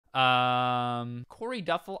Corey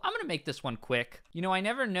Duffel. I'm gonna make this one quick. You know, I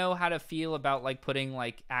never know how to feel about like putting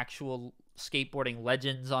like actual skateboarding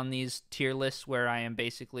legends on these tier lists where I am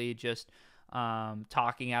basically just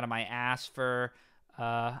talking out of my ass for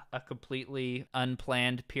a completely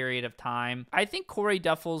unplanned period of time. I think Corey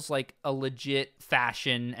Duffel's like a legit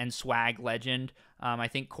fashion and swag legend. I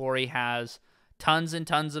think Corey has tons and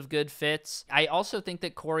tons of good fits. I also think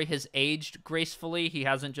that Corey has aged gracefully. He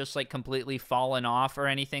hasn't just like completely fallen off or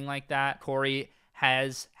anything like that. Corey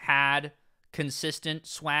has had consistent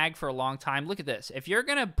swag for a long time. Look at this. If you're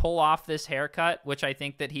gonna pull off this haircut, which I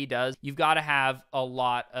think that he does, you've got to have a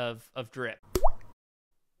lot of drip.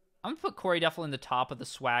 I'm gonna put Corey Duffel in the top of the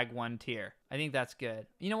swag 1 tier. I think that's good.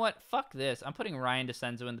 You know what? Fuck this. I'm putting Ryan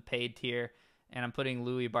DeCenzo in the paid tier, and I'm putting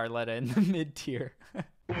Louis Barletta in the mid tier.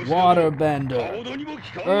 Waterbender,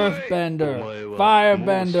 Earthbender,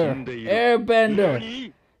 Firebender,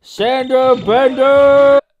 Airbender,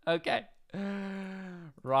 Sanderbender. Okay.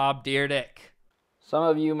 Rob Dyrdek. Some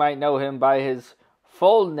of you might know him by his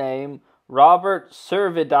full name, Robert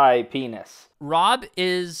Servidai Penis. Rob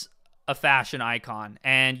is a fashion icon,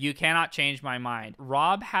 and you cannot change my mind.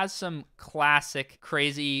 Rob has some classic,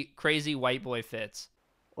 crazy white boy fits.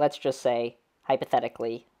 Let's just say,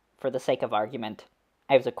 hypothetically, for the sake of argument,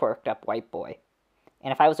 I was a quirked up white boy.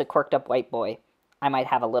 And if I was a quirked up white boy, I might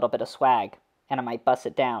have a little bit of swag, and I might bust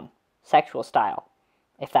it down, sexual style.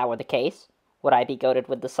 If that were the case, would I be goated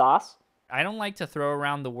with the sauce? I don't like to throw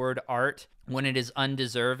around the word art when it is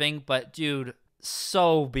undeserving, but dude,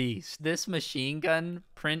 so beast. This machine gun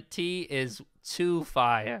print tee is too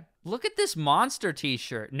fire. Look at this Monster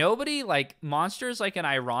t-shirt. Nobody, like, Monster's like an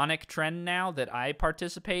ironic trend now that I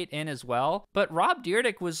participate in as well. But Rob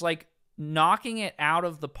Dyrdek was like knocking it out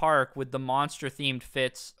of the park with the Monster themed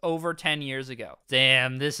fits over 10 years ago.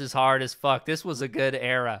 Damn, this is hard as fuck. This was a good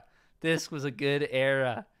era. This was a good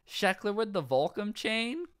era. Sheckler with the Volcom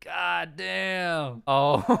chain? God damn.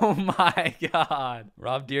 Oh my God.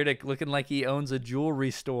 Rob Dyrdek looking like he owns a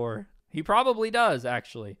jewelry store. He probably does,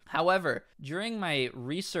 actually. However, during my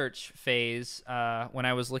research phase, when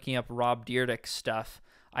I was looking up Rob Dyrdek stuff,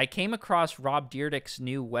 I came across Rob Dyrdek's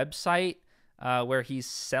new website where he's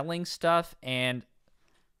selling stuff, and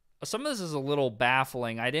some of this is a little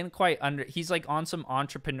baffling. I didn't quite he's like on some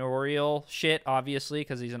entrepreneurial shit, obviously,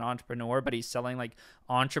 because he's an entrepreneur, but he's selling like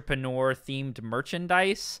entrepreneur themed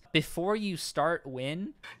merchandise. Before you start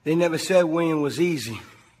win. They never said win was easy.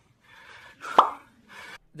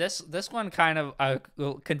 This one kind of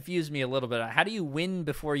confused me a little bit. How do you win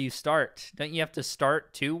before you start? Don't you have to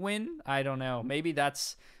start to win? I don't know. Maybe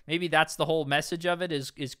that's the whole message of it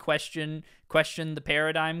is question the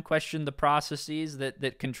paradigm, question the processes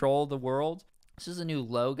that control the world. This is a new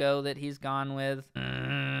logo that he's gone with.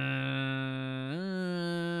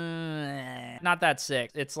 Not that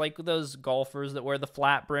sick. It's like those golfers that wear the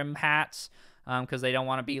flat brim hats because they don't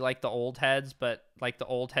want to be like the old heads, but like the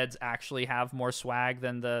old heads actually have more swag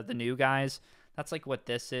than the new guys. That's like what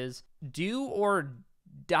this is. Do or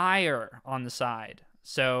dire on the side.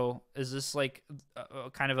 So is this like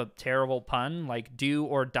kind of a terrible pun? Like do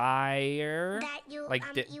or dire? Like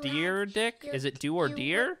deer dick? Is it do or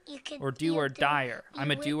deer? Or do or dire?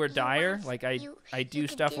 I'm a do or dire? Like I do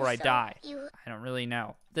stuff or I die. I don't really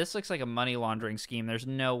know. This looks like a money laundering scheme. There's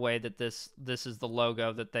no way that this is the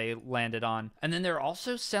logo that they landed on. And then they're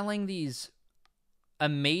also selling these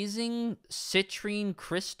amazing citrine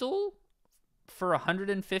crystal for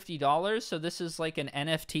 $150. So this is like an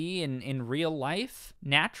NFT in real life.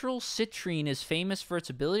 Natural citrine is famous for its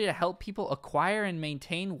ability to help people acquire and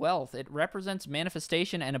maintain wealth. It represents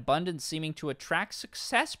manifestation and abundance, seeming to attract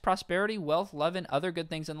success, prosperity, wealth, love, and other good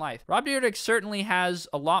things in life. Rob Dyrdek certainly has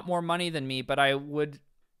a lot more money than me, but I would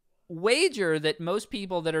wager that most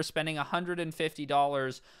people that are spending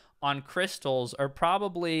 $150 on crystals are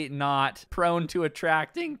probably not prone to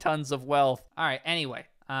attracting tons of wealth. All right, anyway.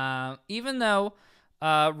 Even though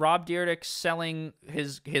Rob Dyrdek selling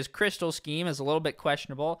his crystal scheme is a little bit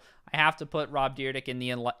questionable, I have to put Rob Dyrdek in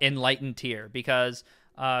the enlightened tier because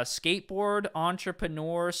skateboard,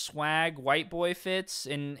 entrepreneur, swag, white boy fits,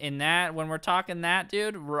 in that, when we're talking that,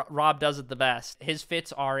 dude, Rob does it the best. His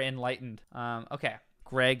fits are enlightened. Okay,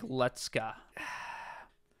 Greg Lutzka.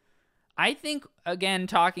 I think, again,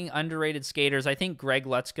 talking underrated skaters, I think Greg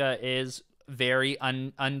Lutzka is very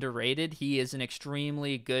underrated. He is an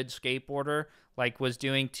extremely good skateboarder, like was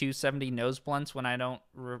doing 270 nose blunts when I don't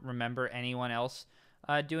remember anyone else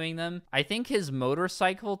doing them. I think his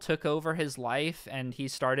motorcycle took over his life, and he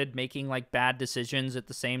started making like bad decisions at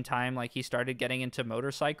the same time. Like he started getting into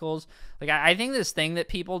motorcycles. Like I think this thing that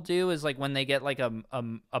people do is like when they get like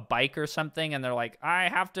a bike or something, and they're like, I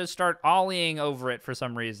have to start ollieing over it for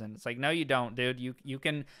some reason. It's like, no, you don't, dude. You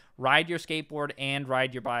can ride your skateboard and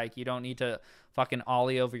ride your bike. You don't need to fucking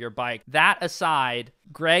ollie over your bike. That aside,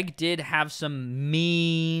 Greg did have some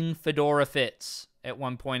mean fedora fits at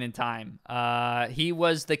one point in time. He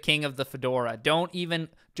was the king of the fedora. Don't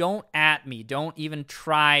at me. Don't even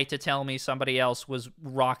try to tell me somebody else was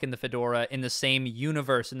rocking the fedora in the same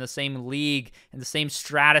universe, in the same league, in the same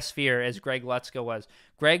stratosphere as Greg Lutzka was.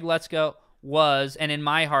 Greg Lutzka was, and in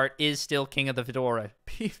my heart, is still king of the fedora.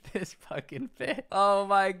 Beef this fucking fit. Oh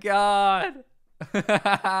my God.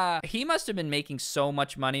 He must have been making so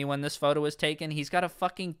much money when this photo was taken. He's got a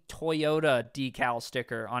fucking Toyota decal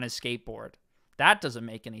sticker on his skateboard. That doesn't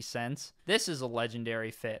make any sense. This is a legendary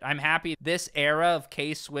fit. I'm happy this era of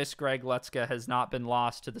K-Swiss Greg Lutzka has not been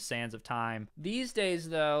lost to the sands of time. These days,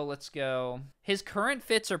 though, let's go. His current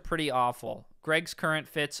fits are pretty awful. Greg's current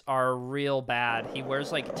fits are real bad. He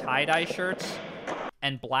wears like tie-dye shirts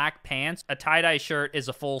and black pants. A tie-dye shirt is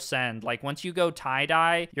a full send. Like once you go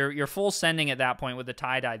tie-dye, you're full sending at that point with the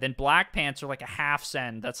tie-dye. Then black pants are like a half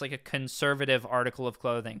send. That's like a conservative article of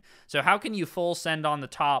clothing. So how can you full send on the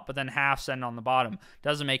top but then half send on the bottom?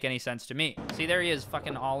 Doesn't make any sense to me. See, there he is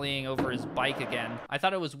fucking ollieing over his bike again. I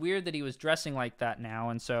thought it was weird that he was dressing like that now,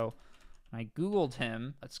 and so I Googled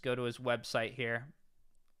him. Let's go to his website here.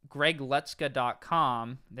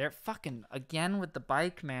 GregLutzka.com. They're fucking again with the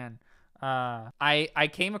bike, man. I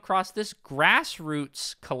came across this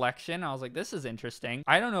grassroots collection. I was like, this is interesting.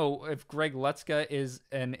 I don't know if Greg Lutzka is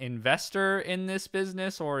an investor in this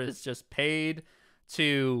business or is just paid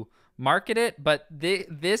to market it, but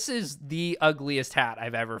this is the ugliest hat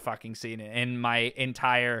I've ever fucking seen in my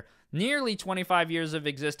entire nearly 25 years of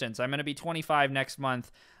existence. I'm going to be 25 next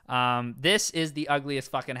month. This is the ugliest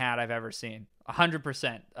fucking hat I've ever seen.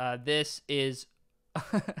 100%. This is...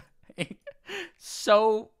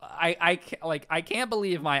 So I can't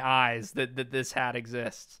believe my eyes that this hat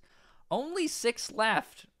exists. Only 6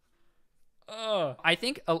 left. Ugh. I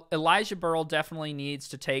think Elijah Burrell definitely needs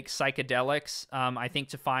to take psychedelics. I think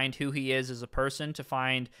to find who he is as a person, to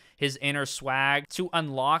find his inner swag, to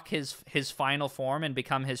unlock his final form and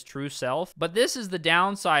become his true self. But this is the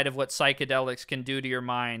downside of what psychedelics can do to your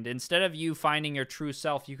mind. Instead of you finding your true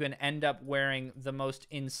self, you can end up wearing the most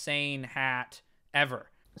insane hat ever.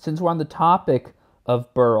 Since we're on the topic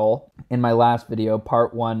of Burrell, in my last video,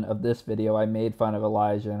 part 1 of this video, I made fun of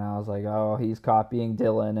Elijah, and I was like, oh, he's copying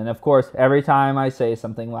Dylan. And of course, every time I say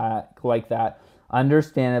something like that,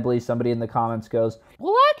 understandably, somebody in the comments goes,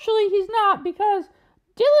 well, actually, he's not, because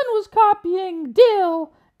Dylan was copying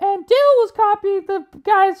Dill, and Dill was copying the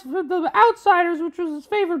guys for The Outsiders, which was his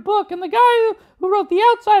favorite book, and the guy who wrote The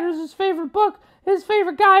Outsiders, his favorite book, his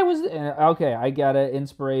favorite guy was... Okay, I get it.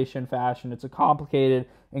 Inspiration, fashion. It's a complicated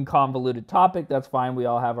and convoluted topic. That's fine. We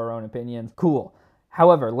all have our own opinions. Cool.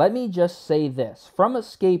 However, let me just say this. From a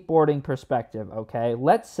skateboarding perspective, okay?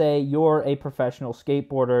 Let's say you're a professional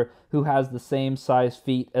skateboarder who has the same size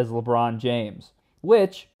feet as LeBron James,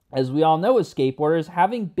 which, as we all know as skateboarders,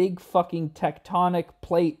 having big fucking tectonic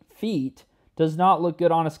plate feet does not look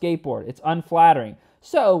good on a skateboard. It's unflattering.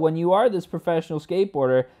 So when you are this professional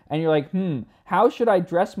skateboarder and you're like, how should I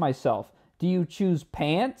dress myself? Do you choose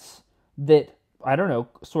pants that, I don't know,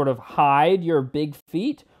 sort of hide your big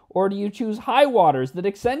feet? Or do you choose high waters that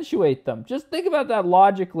accentuate them? Just think about that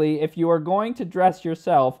logically. If you are going to dress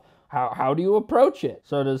yourself, how do you approach it?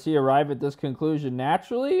 So does he arrive at this conclusion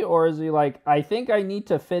naturally? Or is he like, I think I need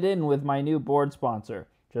to fit in with my new board sponsor?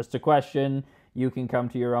 Just a question. You can come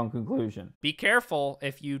to your own conclusion. Be careful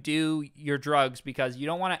if you do your drugs, because you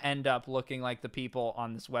don't want to end up looking like the people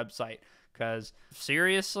on this website. Because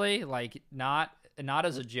seriously, like not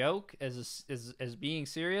as a joke, as being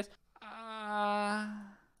serious.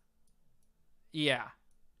 Yeah.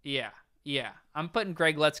 I'm putting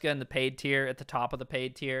Greg Lutzka in the paid tier, at the top of the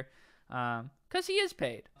paid tier. Because he is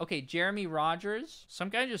paid. Okay, Jeremy Rogers. Some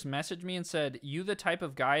guy just messaged me and said, you the type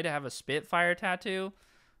of guy to have a Spitfire tattoo?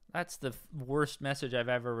 That's the worst message I've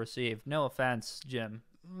ever received. No offense, Jim.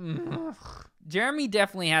 Jeremy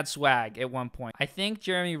definitely had swag at one point. I think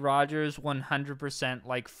Jeremy Rogers 100%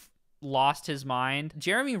 lost his mind.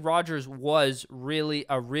 Jeremy Rogers was really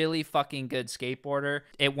a really fucking good skateboarder.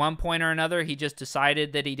 At one point or another, he just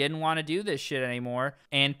decided that he didn't want to do this shit anymore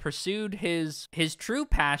and pursued his true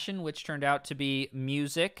passion, which turned out to be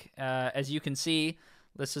music. As you can see,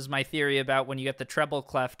 This is my theory about when you get the treble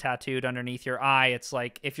clef tattooed underneath your eye. It's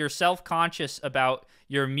like, if you're self-conscious about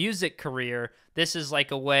your music career, this is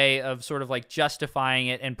like a way of sort of like justifying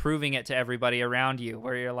it and proving it to everybody around you,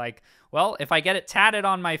 where you're like, well, if I get it tatted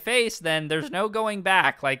on my face, then there's no going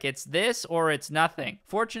back. Like, it's this or it's nothing.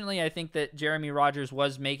 Fortunately, I think that Jeremy Rogers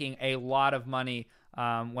was making a lot of money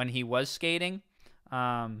when he was skating.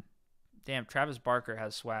 Damn, Travis Barker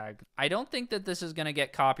has swag. I don't think that this is going to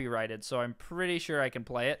get copyrighted, so I'm pretty sure I can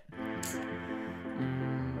play it.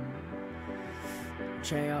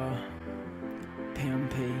 JR,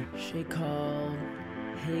 PMP, she called,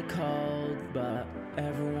 he called, but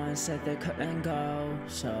everyone said they couldn't go,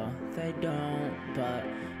 so they don't, but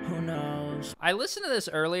who knows? I listened to this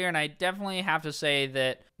earlier, and I definitely have to say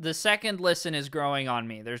that the second listen is growing on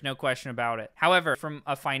me. There's no question about it. However, from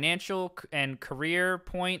a financial and career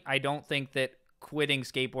point, I don't think that quitting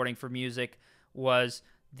skateboarding for music was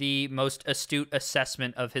the most astute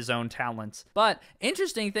assessment of his own talents. But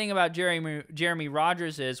interesting thing about Jeremy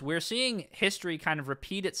Rogers is we're seeing history kind of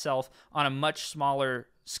repeat itself on a much smaller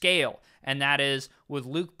scale, and that is with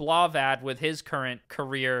Luke Blavad with his current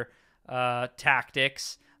career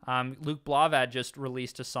tactics. Luke Blavad just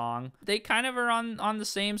released a song. They kind of are on the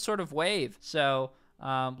same sort of wave. So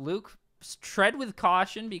Luke, tread with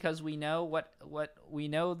caution, because we know what we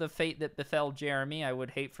know the fate that befell Jeremy. I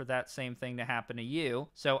would hate for that same thing to happen to you.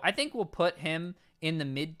 So I think we'll put him in the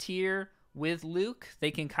mid-tier with Luke.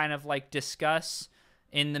 They can kind of like discuss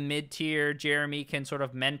in the mid-tier. Jeremy can sort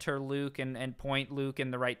of mentor Luke and point Luke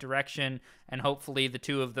in the right direction, and hopefully the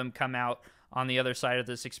two of them come out on the other side of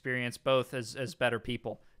this experience both as better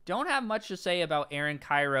people. Don't have much to say about Aaron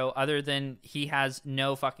Cairo other than he has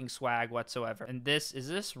no fucking swag whatsoever. And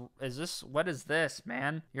what is this,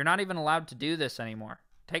 man? You're not even allowed to do this anymore.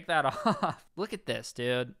 Take that off. Look at this,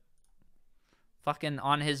 dude. Fucking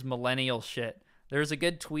on his millennial shit. There's a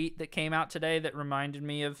good tweet that came out today that reminded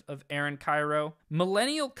me of Aaron Cairo.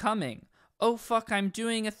 Millennial coming. Oh, fuck, I'm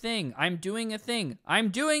doing a thing. I'm doing a thing. I'm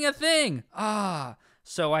doing a thing.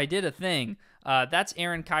 So I did a thing. That's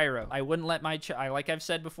Aaron Cairo. I wouldn't let like I've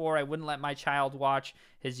said before, I wouldn't let my child watch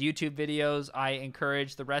his YouTube videos. I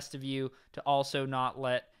encourage the rest of you to also not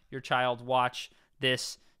let your child watch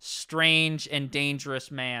this strange and dangerous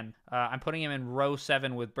man. I'm putting him in row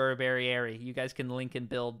 7 with Burberry Airy. You guys can link and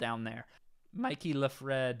build down there. Mikey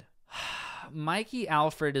LaFred. Mikey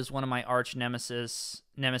Alfred is one of my arch nemesis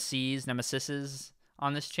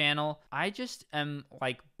on this channel. I just am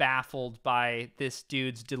like baffled by this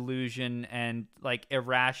dude's delusion and like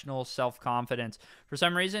irrational self-confidence. For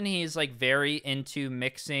some reason, he's like very into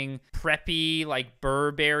mixing preppy, like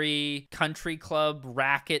Burberry country club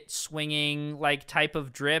racket swinging like type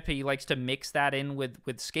of drip. He likes to mix that in with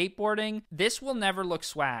skateboarding. This will never look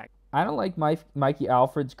swag. I don't like Mikey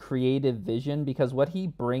Alfred's creative vision, because what he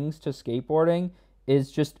brings to skateboarding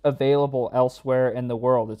is just available elsewhere in the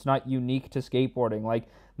world. It's not unique to skateboarding. Like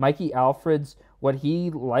Mikey Alfred's, what he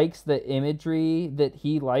likes, the imagery that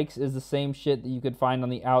he likes is the same shit that you could find on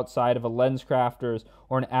the outside of a LensCrafters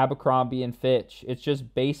or an Abercrombie and Fitch. It's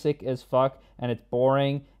just basic as fuck, and it's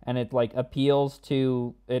boring, and it like appeals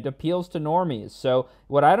to normies. So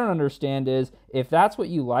what I don't understand is, if that's what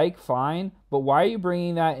you like, fine, but why are you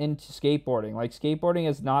bringing that into skateboarding? Like, skateboarding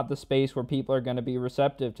is not the space where people are going to be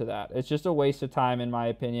receptive to that. It's just a waste of time, in my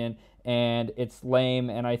opinion, and it's lame.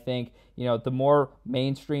 And I think, you know, the more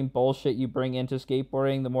mainstream bullshit you bring into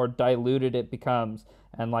skateboarding, the more diluted it becomes.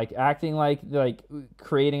 And like acting like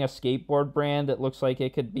creating a skateboard brand that looks like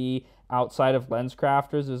it could be outside of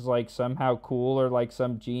LensCrafters is like somehow cool or like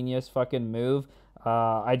some genius fucking move.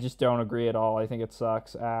 I just don't agree at all. I think it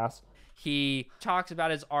sucks ass. He talks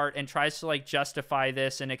about his art and tries to like justify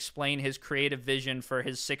this and explain his creative vision for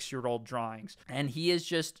his 6-year-old drawings. And he is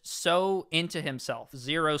just so into himself.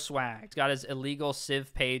 Zero swag. He's got his illegal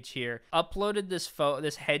Civ page here. Uploaded this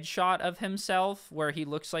headshot of himself where he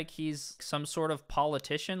looks like he's some sort of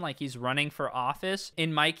politician, like he's running for office.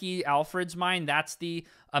 In Mikey Alfred's mind, that's the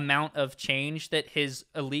amount of change that his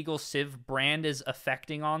illegal Civ brand is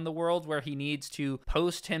affecting on the world, where he needs to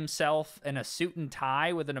post himself in a suit and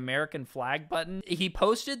tie with an American flag button. He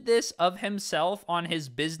posted this of himself on his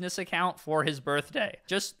business account for his birthday.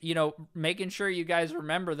 Just, you know, making sure you guys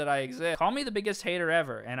remember that I exist. Call me the biggest hater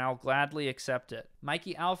ever, and I'll gladly accept it.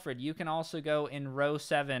 Mikey Alfred, you can also go in row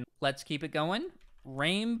 7. Let's keep it going.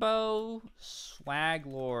 Rainbow Swag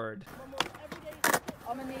Lord.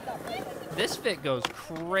 This fit goes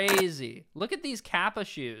crazy. Look at these Kappa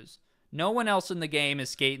shoes. No one else in the game is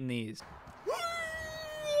skating these.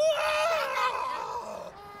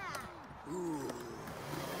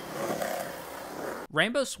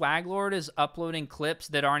 Rainbow Swag Lord is uploading clips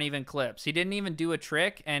that aren't even clips. He didn't even do a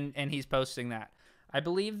trick, and he's posting that. I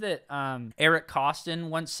believe that Eric Costin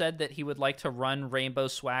once said that he would like to run Rainbow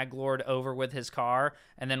Swag Lord over with his car,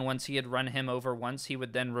 and then once he had run him over once, he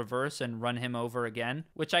would then reverse and run him over again,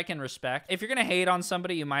 which I can respect. If you're going to hate on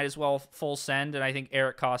somebody, you might as well full send, and I think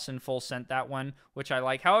Eric Costin full sent that one, which I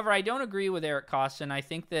like. However, I don't agree with Eric Costin. I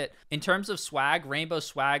think that in terms of swag, Rainbow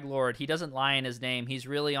Swag Lord, he doesn't lie in his name. He's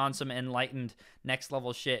really on some enlightened next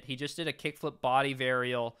level shit. He just did a kickflip body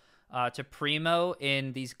varial to Primo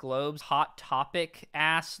in these Globes Hot Topic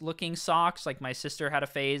ass looking socks. Like, my sister had a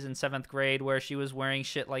phase in 7th grade where she was wearing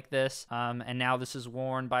shit like this, and now this is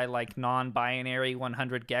worn by like non-binary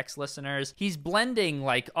 100 Gex listeners. He's blending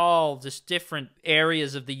like all just different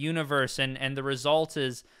areas of the universe, and the result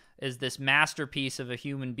is this masterpiece of a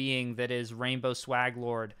human being that is Rainbow Swag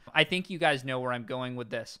Lord. I think you guys know where I'm going with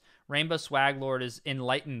this. Rainbow Swag Lord is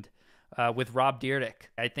enlightened with Rob Dyrdek.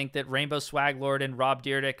 I think that Rainbow Swag Lord and Rob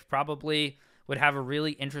Dyrdek probably would have a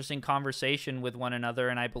really interesting conversation with one another,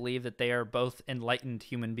 and I believe that they are both enlightened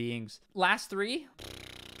human beings. Last three,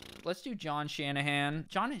 let's do John Shanahan.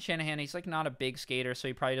 John Shanahan, he's like not a big skater, so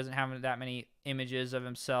he probably doesn't have that many images of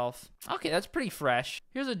himself. Okay, that's pretty fresh.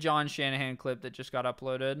 Here's a John Shanahan clip that just got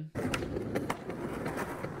uploaded.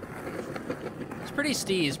 It's pretty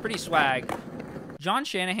steez, pretty swag. John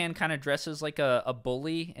Shanahan kind of dresses like a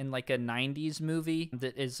bully in like a 90s movie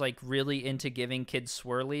that is like really into giving kids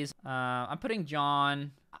swirlies. I'm putting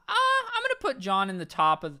John... I'm going to put John in the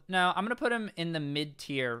top of... No, I'm going to put him in the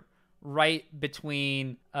mid-tier, right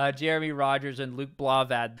between Jeremy Rogers and Luke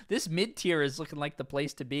Blavad. This mid-tier is looking like the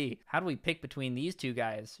place to be. How do we pick between these two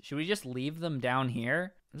guys? Should we just leave them down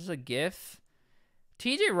here? This is a GIF.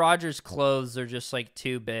 TJ Rogers' clothes are just like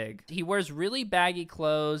too big. He wears really baggy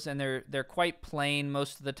clothes, and they're quite plain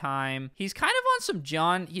most of the time. He's kind of on some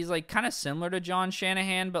John, he's like kind of similar to John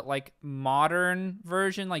Shanahan, but like modern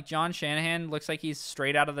version. Like John Shanahan looks like he's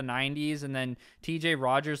straight out of the 90s, and then TJ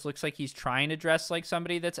Rogers looks like he's trying to dress like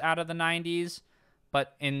somebody that's out of the 90s,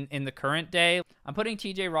 but in the current day. I'm putting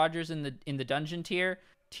TJ Rogers in the dungeon tier.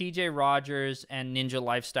 TJ Rogers and Ninja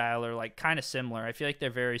Lifestyle are like kind of similar. I feel like they're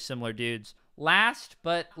very similar dudes. Last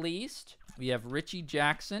but least, we have Richie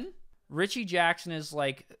Jackson. Richie Jackson is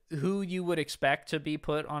like who you would expect to be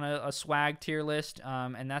put on a swag tier list,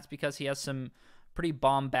 and that's because he has some pretty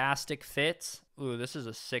bombastic fits. Ooh, this is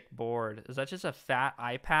a sick board. Is that just a fat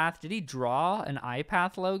iPath? Did he draw an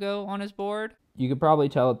iPath logo on his board? You could probably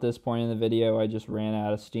tell at this point in the video I just ran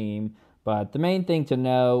out of steam, but the main thing to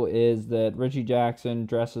know is that Richie Jackson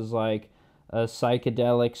dresses like a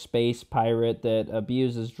psychedelic space pirate that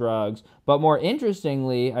abuses drugs. But more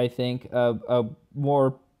interestingly, I think a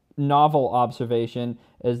more novel observation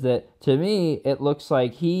is that, to me, it looks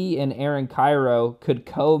like he and Aaron Cairo could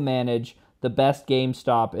co-manage the best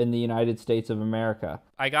GameStop in the United States of America.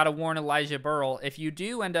 I gotta warn Elijah Burrell, if you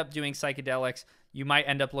do end up doing psychedelics, you might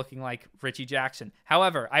end up looking like Richie Jackson.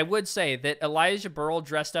 However, I would say that Elijah Burrell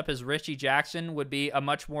dressed up as Richie Jackson would be a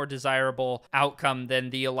much more desirable outcome than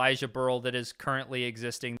the Elijah Burrell that is currently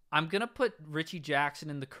existing. I'm going to put Richie Jackson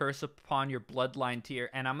in the Curse Upon Your Bloodline tier,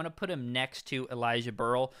 and I'm going to put him next to Elijah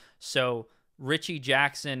Burrell, so Richie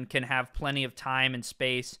Jackson can have plenty of time and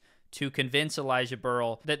space to convince Elijah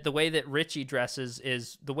Burrell that the way that Richie dresses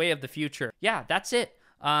is the way of the future. Yeah, that's it.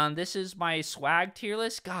 This is my swag tier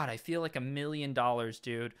list. God, I feel like $1 million,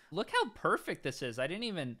 dude. Look how perfect this is. I didn't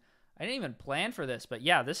even plan for this, but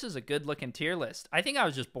yeah, this is a good looking tier list. I think I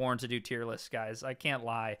was just born to do tier lists, guys. I can't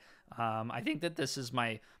lie. I think that this is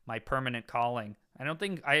my permanent calling. I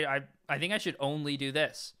think I should only do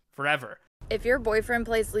this forever. If your boyfriend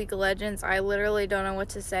plays League of Legends, I literally don't know what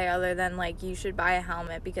to say other than like you should buy a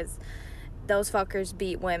helmet because those fuckers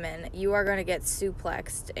beat women. You are going to get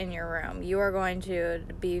suplexed in your room. You are going to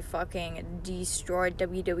be fucking destroyed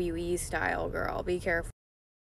WWE style, girl. Be careful.